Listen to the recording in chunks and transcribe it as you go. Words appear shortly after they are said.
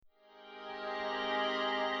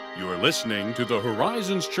You are listening to the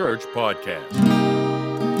Horizons Church podcast.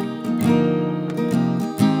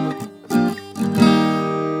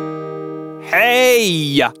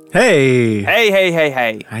 Hey! Hey!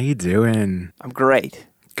 Hey. How you doing? I'm great.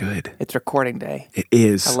 Good. It's recording day. It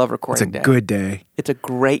is. I love recording day. It's a good day. It's a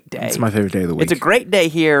great day. It's my favorite day of the week. It's a great day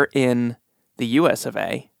here in the US of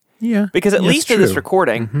A. Yeah. Because at least in this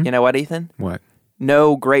recording, Mm-hmm. you know what, Ethan? What?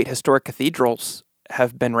 No great historic cathedrals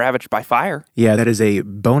have been ravaged by fire. Yeah, that is a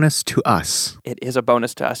bonus to us. It is a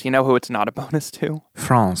bonus to us. You know who it's not a bonus to?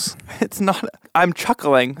 France. It's not. I'm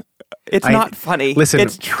chuckling. It's not funny. Listen,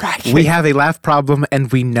 it's tragic. We have a laugh problem and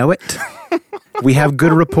we know it. We have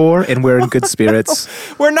good rapport and we're in good spirits.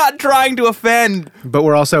 We're not trying to offend. But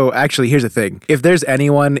we're also, actually, here's the thing. If there's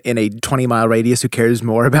anyone in a 20-mile radius who cares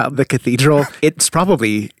more about the cathedral, it's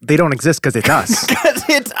probably, they don't exist because it's us. Because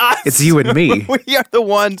it's us. It's you and me. We are the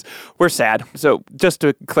ones. We're sad. So just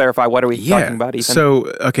to clarify, what are we talking about, Ethan?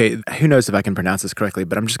 So, okay, who knows if I can pronounce this correctly,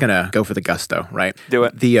 but I'm just going to go for the gusto, right? Do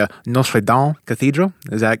it. The Notre Dame Cathedral?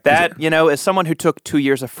 Is that... As someone who took 2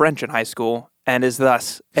 years of French in high school and is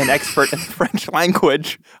thus an expert in the French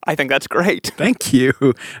language, I think that's great. Thank you.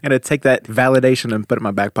 I'm going to take that validation and put it in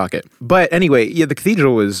my back pocket. But anyway, yeah, the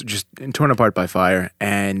cathedral was just torn apart by fire,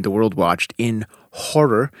 and the world watched in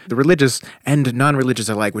horror, the religious and non-religious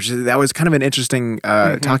alike, that was kind of an interesting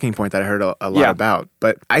talking point that I heard a lot about.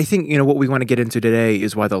 But I think, what we want to get into today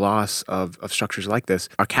is why the loss of structures like this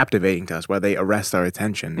are captivating to us, why they arrest our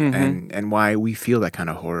attention, and why we feel that kind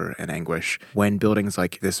of horror and anguish when buildings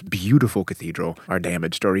like this beautiful cathedral are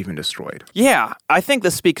damaged or even destroyed. Yeah, I think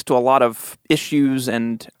this speaks to a lot of issues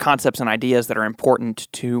and concepts and ideas that are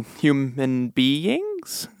important to human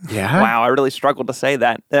beings. Yeah. Wow, I really struggled to say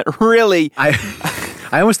that. That really...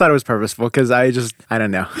 I almost thought it was purposeful because I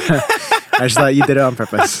don't know. I just thought you did it on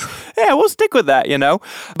purpose. Yeah, we'll stick with that,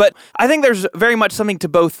 But I think there's very much something to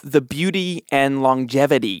both the beauty and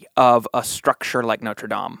longevity of a structure like Notre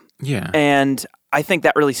Dame. Yeah. And I think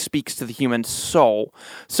that really speaks to the human soul.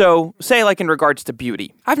 So, say like in regards to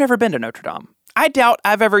beauty, I've never been to Notre Dame. I doubt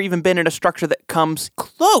I've ever even been in a structure that comes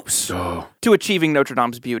close to achieving Notre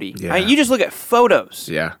Dame's beauty. Yeah. I mean, you just look at photos.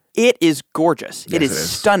 Yeah. It is gorgeous. Yes, it is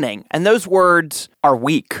stunning. And those words are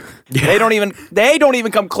weak. Yeah. They don't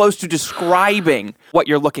even come close to describing what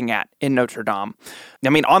you're looking at in Notre Dame. I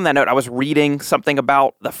mean, on that note, I was reading something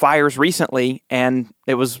about the fires recently, and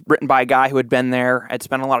it was written by a guy who had been there, had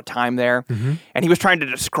spent a lot of time there, and he was trying to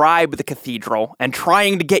describe the cathedral and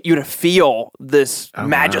trying to get you to feel this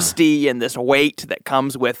majesty and this weight that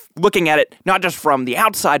comes with looking at it, not just from the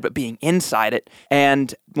outside, but being inside it.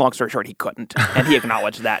 And long story short, he couldn't, and he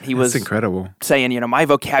acknowledged that. He was incredible. Saying, my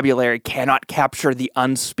vocabulary cannot capture the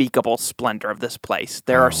unspeakable splendor of this place.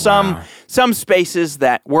 There are some spaces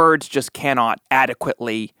that words just cannot adequately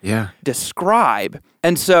describe.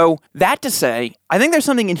 And so that to say, I think there's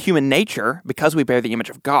something in human nature, because we bear the image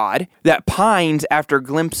of God, that pines after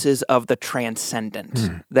glimpses of the transcendent,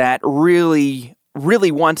 that really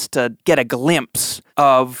wants to get a glimpse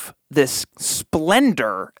of this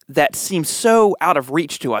splendor that seems so out of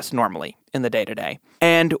reach to us normally in the day-to-day.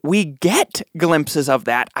 And we get glimpses of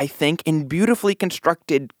that, I think, in beautifully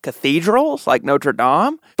constructed cathedrals like Notre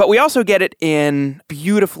Dame, but we also get it in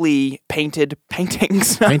beautifully painted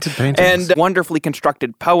paintings. And wonderfully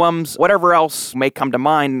constructed poems, whatever else may come to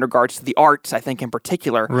mind in regards to the arts, I think in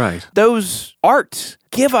particular. Right. Those arts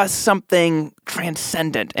give us something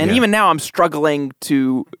transcendent. And even now I'm struggling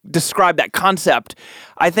to describe that concept.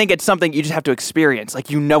 I think it's something you just have to experience.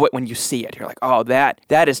 Like, it when you see it. You're like, oh, that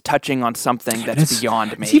is touching on something that's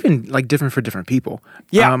beyond me. It's even different for different people.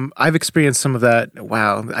 Yeah. I've experienced some of that.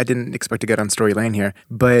 Wow, I didn't expect to get on Story Lane here,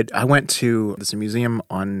 but I went to this museum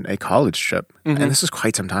on a college trip, and this was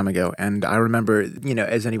quite some time ago. And I remember,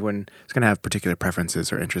 as anyone is going to have particular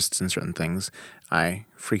preferences or interests in certain things, I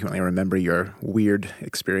frequently remember your weird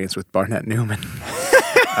experience with Barnett Newman.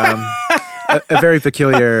 A very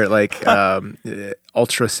peculiar,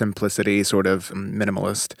 ultra simplicity, sort of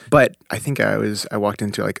minimalist. But I think I walked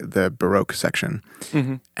into the Baroque section,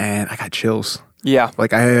 and I got chills. Yeah,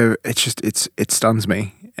 it stuns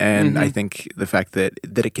me, and I think the fact that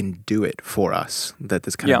it can do it for us, that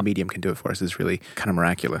this kind of medium can do it for us, is really kind of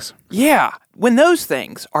miraculous. Yeah, when those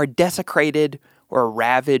things are desecrated or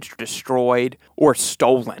ravaged, or destroyed, or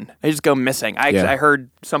stolen. They just go missing. I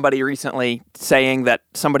heard somebody recently saying that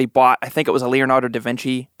somebody bought, I think it was a Leonardo da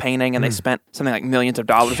Vinci painting, and they spent something like millions of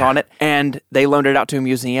dollars on it, and they loaned it out to a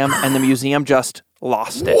museum, and the museum just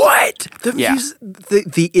lost it. What?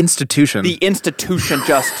 The institution. The institution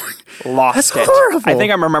just lost That's it. horrible. I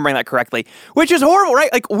think I'm remembering that correctly, which is horrible,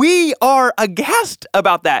 right? Like, we are aghast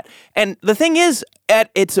about that. And the thing is, at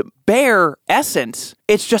its bare essence,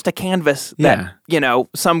 it's just a canvas that,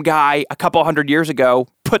 some guy a couple hundred years ago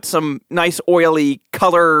put some nice oily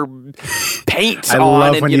color paint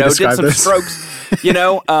on and, did some strokes,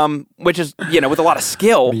 which is, with a lot of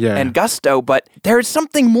skill and gusto. But there's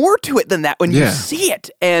something more to it than that when you see it.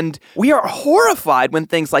 And we are horrified when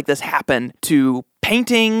things like this happen to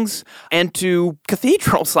paintings and to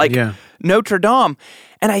cathedrals like Notre Dame.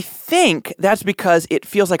 And I think that's because it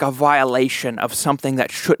feels like a violation of something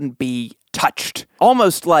that shouldn't be touched.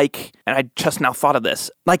 Almost like, and I just now thought of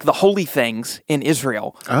this, like the holy things in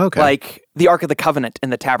Israel. Oh, okay. Like the Ark of the Covenant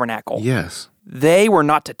in the tabernacle. Yes. They were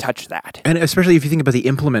not to touch that. And especially if you think about the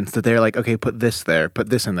implements that they're like, okay, put this there,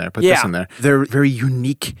 put this in there, put this in there. They're very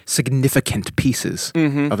unique, significant pieces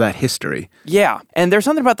of that history. Yeah. And there's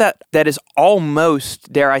something about that is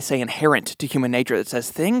almost, dare I say, inherent to human nature that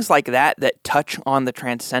says things like that touch on the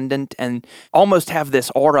transcendent and almost have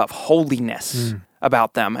this aura of holiness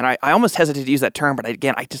about them. And I almost hesitate to use that term, but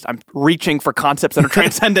again, I'm reaching for concepts that are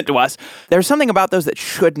transcendent to us. There's something about those that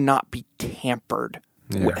should not be tampered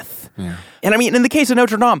with. Yeah. And I mean, in the case of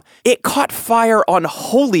Notre Dame, it caught fire on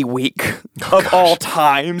Holy Week all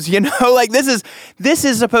times, like this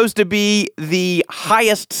is supposed to be the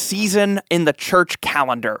highest season in the church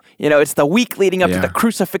calendar. It's the week leading up to the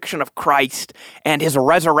crucifixion of Christ and his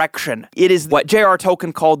resurrection. It is what J.R.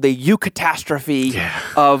 Tolkien called the eucatastrophe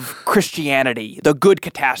of Christianity, the good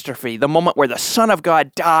catastrophe, the moment where the Son of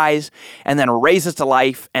God dies and then raises to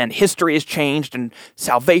life and history is changed and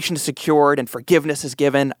salvation is secured and forgiveness is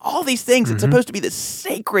given. All these things, it's supposed to be this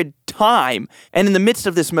sacred time. And in the midst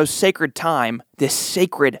of this most sacred time, this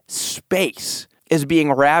sacred space is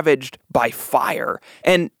being ravaged by fire.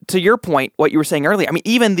 And to your point, what you were saying earlier, I mean,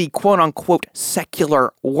 even the quote-unquote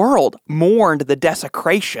secular world mourned the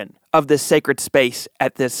desecration of this sacred space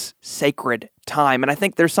at this sacred time. And I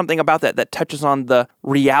think there's something about that touches on the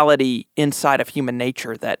reality inside of human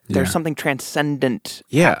nature, that there's something transcendent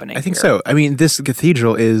happening I think here. so. I mean, this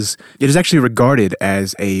cathedral is actually regarded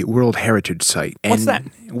as a World Heritage Site. And, what's that?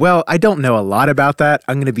 Well, I don't know a lot about that.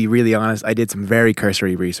 I'm going to be really honest. I did some very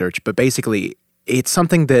cursory research, but basically it's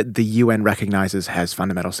something that the UN recognizes has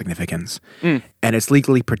fundamental significance, and it's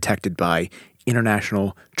legally protected by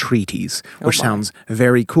international treaties, which sounds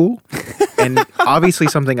very cool, and obviously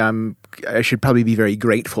something I should probably be very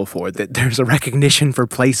grateful for, that there's a recognition for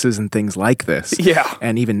places and things like this. Yeah.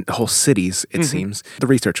 And even whole cities, it seems. The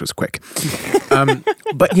research was quick.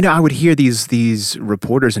 But, I would hear these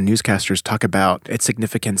reporters and newscasters talk about its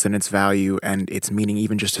significance and its value and its meaning,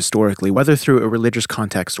 even just historically, whether through a religious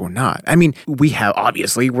context or not. I mean, we're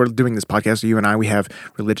doing this podcast, you and I, we have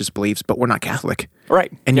religious beliefs, but we're not Catholic.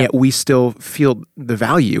 Right. And yet we still feel the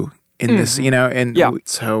value in this, and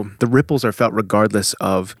so the ripples are felt regardless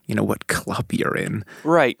of, what club you're in.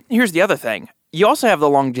 Right. Here's the other thing. You also have the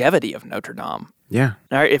longevity of Notre Dame. Yeah.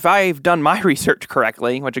 Now, if I've done my research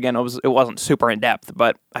correctly, which again, it wasn't super in-depth,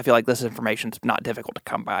 but I feel like this information's not difficult to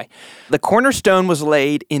come by. The cornerstone was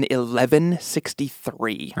laid in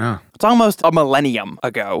 1163. Oh. It's almost a millennium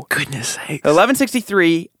ago. Goodness sakes.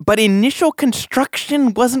 1163, but initial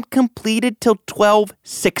construction wasn't completed till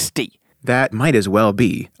 1260. That might as well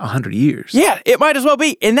be 100 years. Yeah, it might as well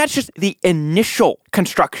be. And that's just the initial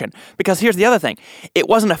construction. Because here's the other thing. It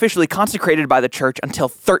wasn't officially consecrated by the church until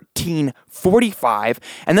 1345.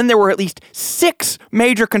 And then there were at least 6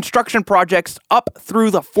 major construction projects up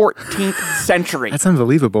through the 14th century. That's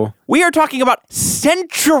unbelievable. We are talking about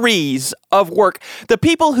centuries of work. The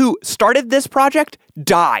people who started this project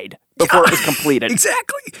died before it was completed.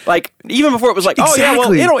 Exactly. Like, even before it was like,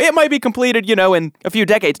 it might be completed, in a few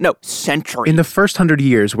decades. No, centuries. In the first 100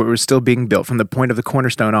 years where it was still being built, from the point of the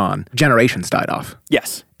cornerstone on, generations died off.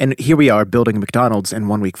 Yes. And here we are building McDonald's in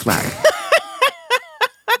 1 week flat.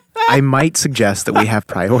 I might suggest that we have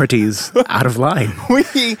priorities out of line.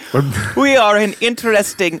 We are an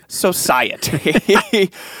interesting society.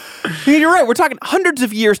 You're right. We're talking hundreds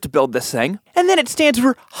of years to build this thing, and then it stands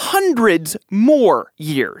for hundreds more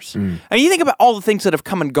years. I mean, you think about all the things that have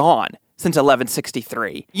come and gone since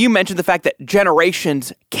 1163. You mentioned the fact that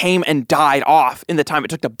generations came and died off in the time it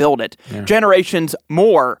took to build it. Yeah. Generations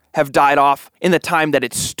more have died off in the time that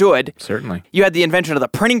it stood. Certainly. You had the invention of the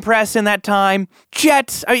printing press in that time.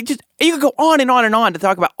 Jets. I mean, you could go on and on and on to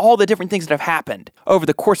talk about all the different things that have happened over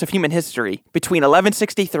the course of human history between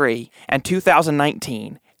 1163 and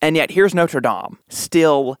 2019. And yet, here's Notre Dame,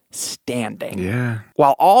 still standing. Yeah.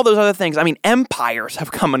 While all those other things, I mean, empires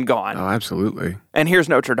have come and gone. Oh, absolutely. And here's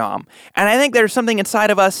Notre Dame. And I think there's something inside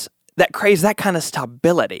of us that craves that kind of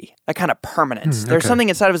stability, that kind of permanence. There's something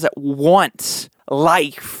inside of us that wants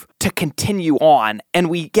life to continue on. And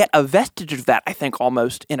we get a vestige of that, I think,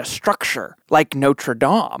 almost in a structure like Notre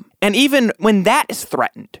Dame. And even when that is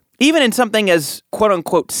threatened, even in something as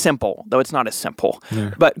quote-unquote simple, though it's not as simple,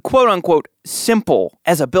 but quote-unquote simple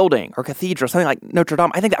as a building or cathedral, something like Notre Dame,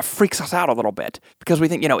 I think that freaks us out a little bit because we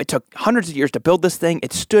think, it took hundreds of years to build this thing.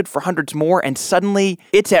 It stood for hundreds more, and suddenly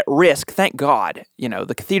it's at risk. Thank God,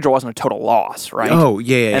 the cathedral wasn't a total loss, right? Oh,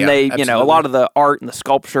 yeah. And they, a lot of the art and the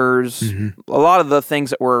sculptures, a lot of the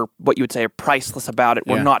things that were what you would say are priceless about it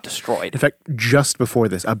were not destroyed. In fact, just before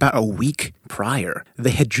this, about a week prior,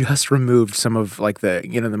 they had just removed some of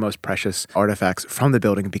the most precious artifacts from the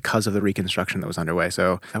building because of the reconstruction that was underway.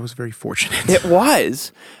 So that was very fortunate. It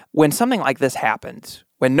was. When something like this happens,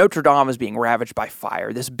 when Notre Dame is being ravaged by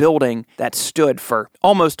fire, this building that stood for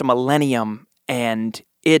almost a millennium and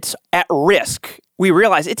it's at risk, we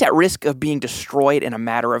realize it's at risk of being destroyed in a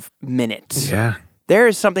matter of minutes. Yeah. There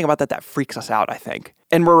is something about that freaks us out, I think.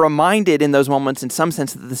 And we're reminded in those moments, in some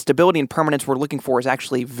sense, that the stability and permanence we're looking for is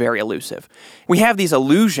actually very elusive. We have these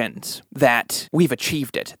illusions that we've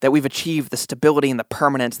achieved it, that we've achieved the stability and the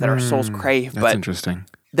permanence that our souls crave. That's interesting.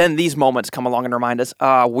 Then these moments come along and remind us,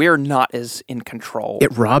 we're not as in control.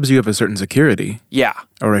 It robs you of a certain security. Yeah.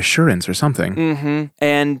 Or assurance or something. Mm-hmm.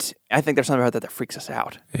 And I think there's something about that freaks us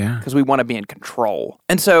out. Yeah. Because we want to be in control.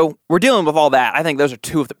 And so we're dealing with all that. I think those are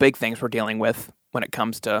two of the big things we're dealing with when it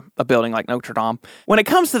comes to a building like Notre Dame. When it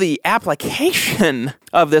comes to the application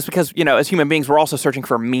of this, because, as human beings, we're also searching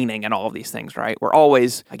for meaning in all of these things, right? We're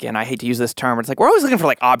always, again, I hate to use this term, but it's like we're always looking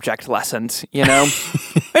for object lessons,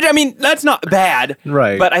 Which, that's not bad.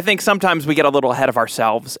 Right. But I think sometimes we get a little ahead of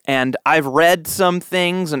ourselves. And I've read some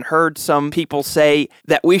things and heard some people say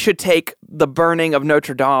that we should take the burning of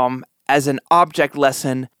Notre Dame as an object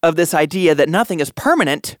lesson of this idea that nothing is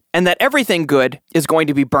permanent and that everything good is going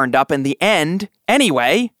to be burned up in the end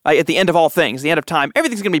anyway, at the end of all things, the end of time,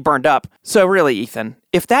 everything's going to be burned up. So really, Ethan,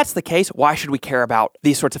 if that's the case, why should we care about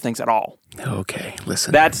these sorts of things at all? Okay,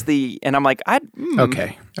 listen. And I'm like,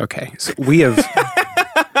 Okay. So we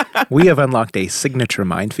have unlocked a signature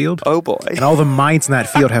minefield. Oh boy. And all the mines in that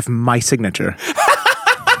field have my signature.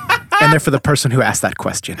 And they're for the person who asked that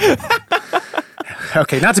question.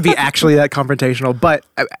 Okay, not to be actually that confrontational, but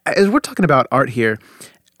as we're talking about art here,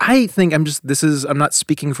 I think I'm not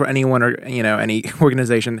speaking for anyone or, any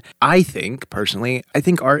organization. I think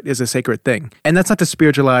art is a sacred thing. And that's not to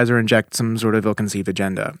spiritualize or inject some sort of ill-conceived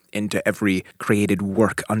agenda into every created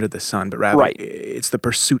work under the sun, but rather it's the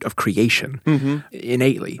pursuit of creation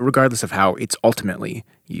innately, regardless of how it's ultimately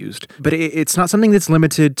used. But it's not something that's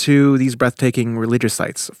limited to these breathtaking religious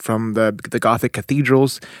sites, from the Gothic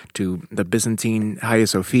cathedrals to the Byzantine Hagia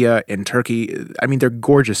Sophia in Turkey. I mean, they're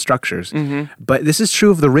gorgeous structures. But this is true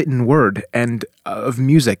of the written word and of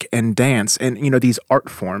music and dance and, these art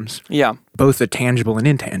forms. Yeah. Both the tangible and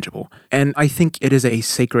intangible. And I think it is a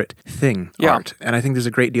sacred thing, art. And I think there's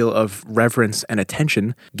a great deal of reverence and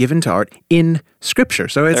attention given to art in Scripture.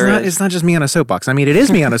 So it's not just me on a soapbox. I mean, it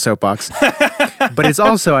is me on a soapbox. But it's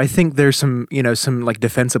also, I think there's some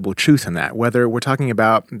defensible truth in that, whether we're talking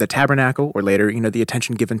about the tabernacle or later, the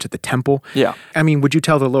attention given to the temple. Yeah. I mean, would you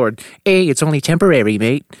tell the Lord, hey, it's only temporary,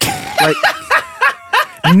 mate?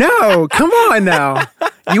 No, come on now.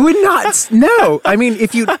 You would not. No. I mean,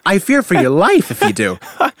 I fear for your life if you do.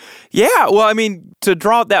 Yeah. Well, I mean, to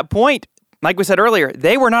draw out that point, like we said earlier,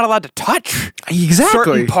 they were not allowed to touch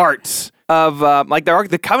certain parts of the Ark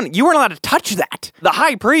of the Covenant. You weren't allowed to touch that. The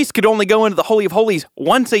high priest could only go into the Holy of Holies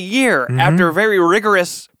once a year after a very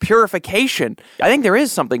rigorous purification. I think there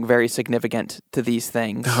is something very significant to these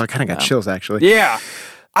things. Oh, I kind of got chills, actually. Yeah.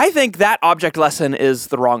 I think that object lesson is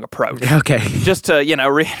the wrong approach. Okay. Just to,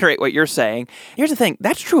 reiterate what you're saying. Here's the thing.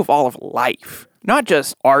 That's true of all of life. Not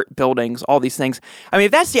just art, buildings, all these things. I mean,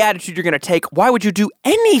 if that's the attitude you're going to take, why would you do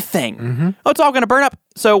anything? Oh, it's all going to burn up.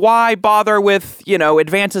 So why bother with,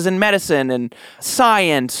 advances in medicine and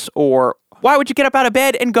science, or why would you get up out of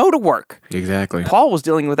bed and go to work? Exactly. Paul was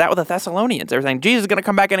dealing with that with the Thessalonians. They were saying, Jesus is going to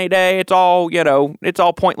come back any day. It's all, it's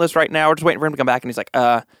all pointless right now. We're just waiting for him to come back. And he's like,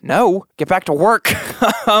 no, get back to work.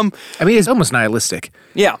 I mean, it's almost nihilistic.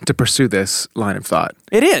 Yeah. To pursue this line of thought.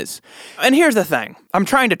 It is. And here's the thing. I'm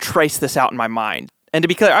trying to trace this out in my mind. And to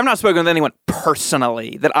be clear, I've not spoken with anyone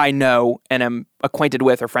personally that I know and am acquainted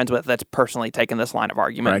with or friends with that's personally taken this line of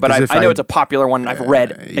argument. Right, but I know it's a popular one and I've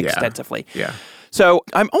read extensively. Yeah. So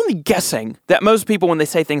I'm only guessing that most people, when they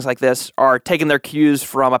say things like this, are taking their cues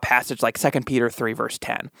from a passage like 2 Peter 3, verse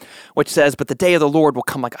 10, which says, "But the day of the Lord will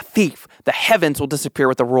come like a thief. The heavens will disappear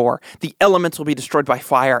with a roar. The elements will be destroyed by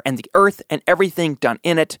fire, and the earth and everything done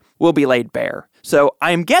in it will be laid bare." So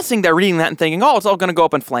I'm guessing they're reading that and thinking, oh, it's all going to go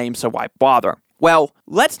up in flames, so why bother? Well,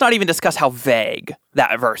 let's not even discuss how vague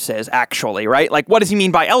that verse is, actually, right? Like, what does he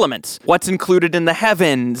mean by elements? What's included in the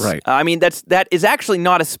heavens? Right. I mean, that is actually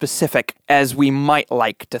not as specific as we might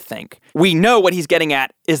like to think. We know what he's getting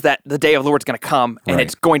at is that the day of the Lord's going to come, and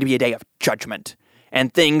it's going to be a day of judgment.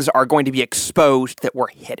 And things are going to be exposed that were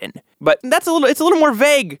hidden. But it's a little more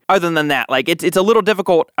vague other than that. Like, it's a little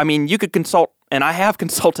difficult. I mean, you could consult, and I have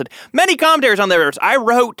consulted many commentaries on the verse. I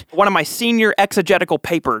wrote one of my senior exegetical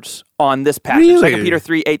papers on this passage, Really? 2 Peter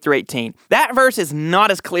 3, 8 through 18. That verse is not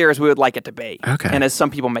as clear as we would like it to be. Okay. And as some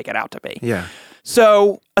people make it out to be. Yeah.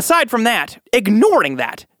 So, aside from that, ignoring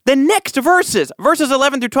that, the next verses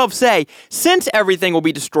 11 through 12 say, "Since everything will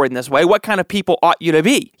be destroyed in this way, what kind of people ought you to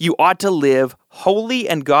be? You ought to live holy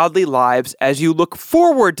and godly lives as you look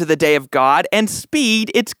forward to the day of God and speed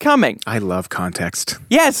its coming." I love context.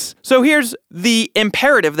 Yes. So here's the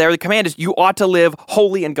imperative there. The command is you ought to live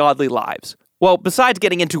holy and godly lives. Well, besides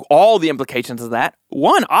getting into all the implications of that,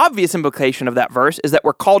 one obvious implication of that verse is that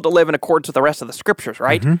we're called to live in accordance with the rest of the scriptures,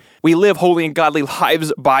 right? Mm-hmm. We live holy and godly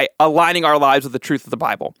lives by aligning our lives with the truth of the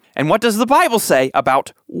Bible. And what does the Bible say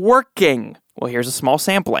about working? Well, here's a small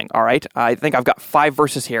sampling, all right? I think I've got 5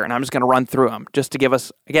 verses here, and I'm just going to run through them just to give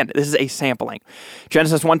us, again, this is a sampling.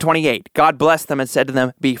 Genesis 1:28, God blessed them and said to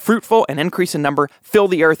them, "Be fruitful and increase in number, fill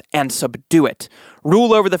the earth and subdue it.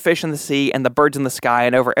 Rule over the fish in the sea and the birds in the sky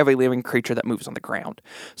and over every living creature that moves on the ground."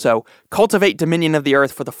 So, cultivate dominion of the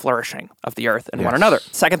earth for the flourishing of the earth and one another.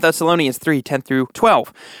 2 Thessalonians 3, 10 through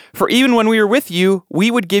 12. "For even when we were with you,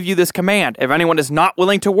 we would give you this command. If anyone is not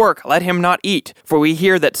willing to work, let him not eat. For we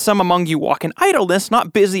hear that some among you walk in idleness,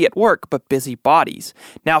 not busy at work, but busy bodies.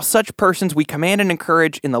 Now such persons we command and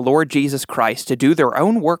encourage in the Lord Jesus Christ to do their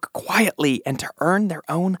own work quietly and to earn their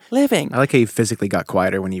own living." I like how you physically got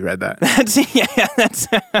quieter when you read that. That's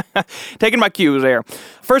taking my cues there.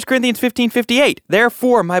 1 Corinthians 15:58.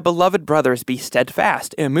 "Therefore, my beloved brothers, be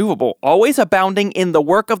steadfast, immovable, always abounding in the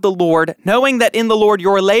work of the Lord, knowing that in the Lord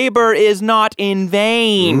your labor is not in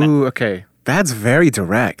vain." Ooh, okay. That's very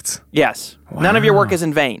direct. Yes. Wow. None of your work is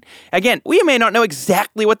in vain. Again, we may not know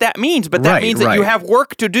exactly what that means, but that means that you have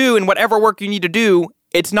work to do, and whatever work you need to do,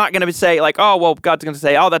 it's not going to say like, oh, well, God's going to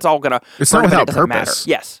say, oh, that's all going to... It's not without purpose. Matter.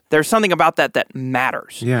 Yes. There's something about that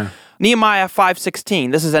matters. Yeah. Nehemiah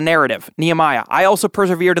 5:16. This is a narrative. Nehemiah, "I also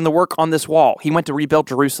persevered in the work on this wall." He went to rebuild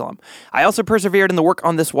Jerusalem. "I also persevered in the work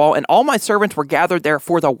on this wall, and all my servants were gathered there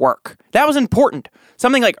for the work." That was important.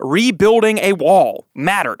 Something like rebuilding a wall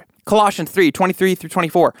mattered. Colossians 3, 23 through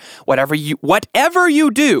 24. Whatever you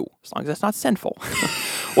do, as long as it's not sinful,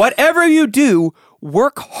 whatever you do,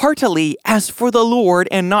 work heartily as for the Lord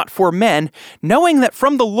and not for men, knowing that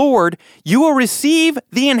from the Lord you will receive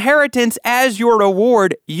the inheritance as your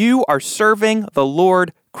reward. You are serving the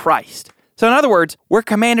Lord Christ. So in other words, we're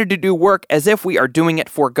commanded to do work as if we are doing it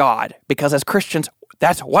for God, because as Christians,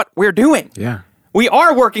 that's what we're doing. Yeah. We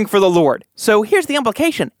are working for the Lord. So here's the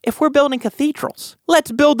implication. If we're building cathedrals,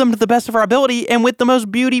 let's build them to the best of our ability and with the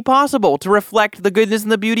most beauty possible to reflect the goodness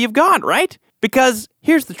and the beauty of God, right? Because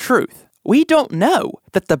here's the truth. We don't know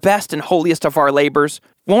that the best and holiest of our labors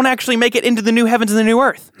won't actually make it into the new heavens and the new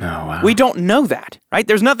earth. Oh, wow. We don't know that, right?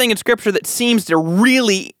 There's nothing in Scripture that seems to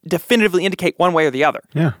really definitively indicate one way or the other.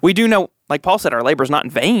 Yeah. We do know, like Paul said, our labor is not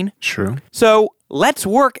in vain. True. So let's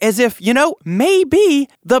work as if, maybe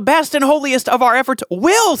the best and holiest of our efforts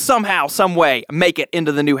will somehow, some way make it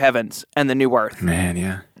into the new heavens and the new earth. Man,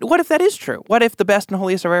 yeah. What if that is true? What if the best and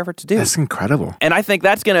holiest of our efforts do? That's incredible. And I think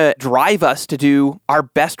that's going to drive us to do our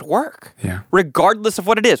best work. Yeah. Regardless of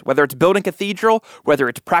what it is, whether it's building a cathedral, whether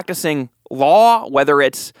it's practicing law, whether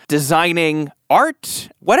it's designing art,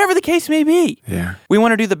 whatever the case may be. Yeah. We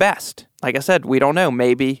want to do the best. Like I said, we don't know.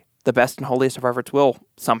 Maybe the best and holiest of our efforts will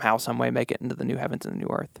somehow, some way make it into the new heavens and the new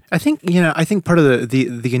earth. I think part of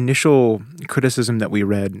the initial criticism that we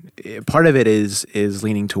read, part of it is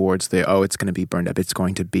leaning towards it's going to be burned up, it's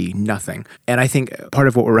going to be nothing. And I think part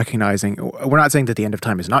of what we're recognizing, we're not saying that the end of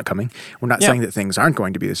time is not coming. We're not saying that things aren't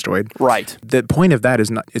going to be destroyed. Right. The point of that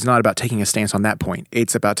is not about taking a stance on that point.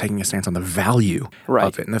 It's about taking a stance on the value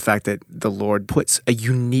of it and the fact that the Lord puts a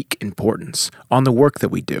unique importance on the work that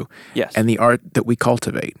we do. Yes. And the art that we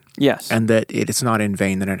cultivate. Yes. And that it is not in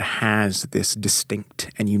vain, that it has this distinct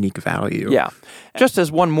and unique value. Yeah. Just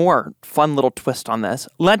as one more fun little twist on this,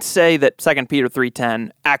 let's say that 2 Peter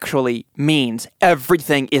 3:10 actually means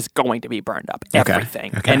everything is going to be burned up.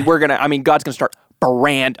 Everything. Okay. And God's going to start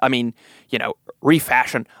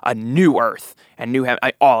refashion a new earth and new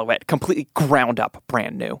heaven, all of it, completely ground up,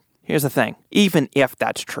 brand new. Here's the thing. Even if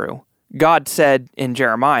that's true, God said in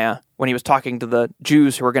Jeremiah, when he was talking to the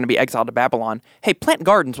Jews who were going to be exiled to Babylon, hey, plant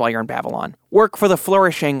gardens while you're in Babylon. Work for the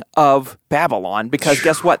flourishing of Babylon, because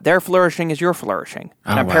guess what? Their flourishing is your flourishing.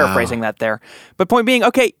 And I'm paraphrasing that there. But point being,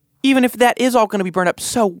 okay, even if that is all going to be burned up,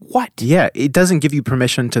 so what? Yeah, it doesn't give you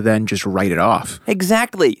permission to then just write it off.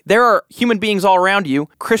 Exactly. There are human beings all around you,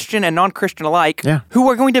 Christian and non-Christian alike, who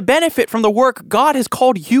are going to benefit from the work God has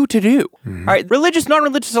called you to do. Mm-hmm. All right, religious,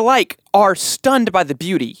 non-religious alike are stunned by the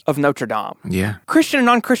beauty of Notre Dame. Yeah. Christian and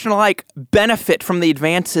non-Christian alike benefit from the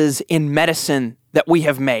advances in medicine that we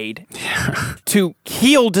have made to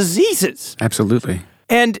heal diseases. Absolutely.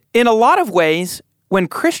 And in a lot of ways, when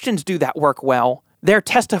Christians do that work well, they're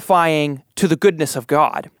testifying to the goodness of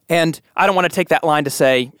God. And I don't want to take that line to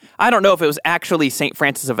say, I don't know if it was actually St.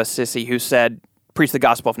 Francis of Assisi who said, preach the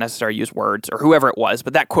gospel if necessary, use words, or whoever it was,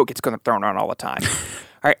 but that quote gets thrown around all the time.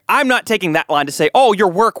 All right, I'm not taking that line to say, oh, your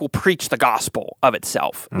work will preach the gospel of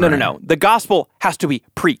itself. No. The gospel has to be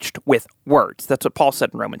preached with words. That's what Paul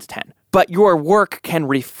said in Romans 10. But your work can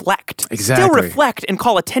reflect, still reflect and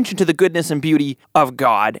call attention to the goodness and beauty of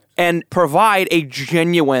God and provide a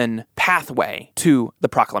genuine pathway to the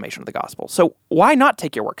proclamation of the gospel. So why not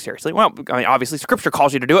take your work seriously? Well, obviously Scripture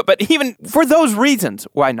calls you to do it, but even for those reasons,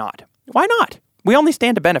 why not? Why not? We only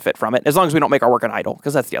stand to benefit from it as long as we don't make our work an idol,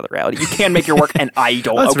 because that's the other reality. You can make your work an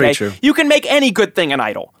idol, that's okay? Very true. You can make any good thing an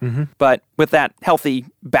idol. Mm-hmm. But with that healthy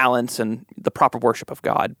balance and the proper worship of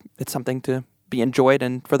God, it's something to be enjoyed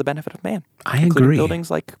and for the benefit of man. I agree. Buildings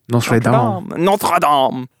like Notre Dame. Notre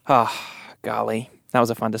Dame. Oh, golly. That was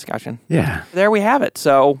a fun discussion. Yeah. There we have it.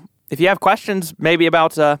 So if you have questions maybe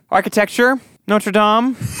about architecture, Notre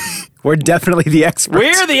Dame, we're definitely the experts.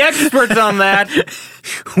 We're the experts on that.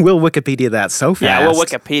 We'll Wikipedia that so fast. Yeah, we'll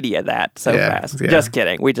Wikipedia that so fast. Yeah. Just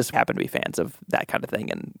kidding. We just happen to be fans of that kind of thing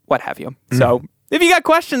and what have you. Mm. So if you got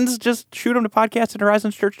questions, just shoot them to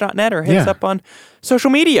podcast@horizonschurch.net or hit us up on social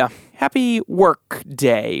media. Happy work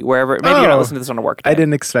day, wherever. Maybe you're not listening to this on a work day. I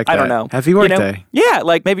didn't expect that. I don't know. Happy work day. Yeah,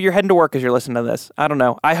 like maybe you're heading to work as you're listening to this. I don't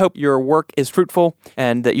know. I hope your work is fruitful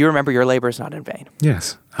and that you remember your labor is not in vain.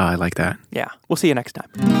 Yes. I like that. Yeah. We'll see you next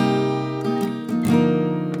time.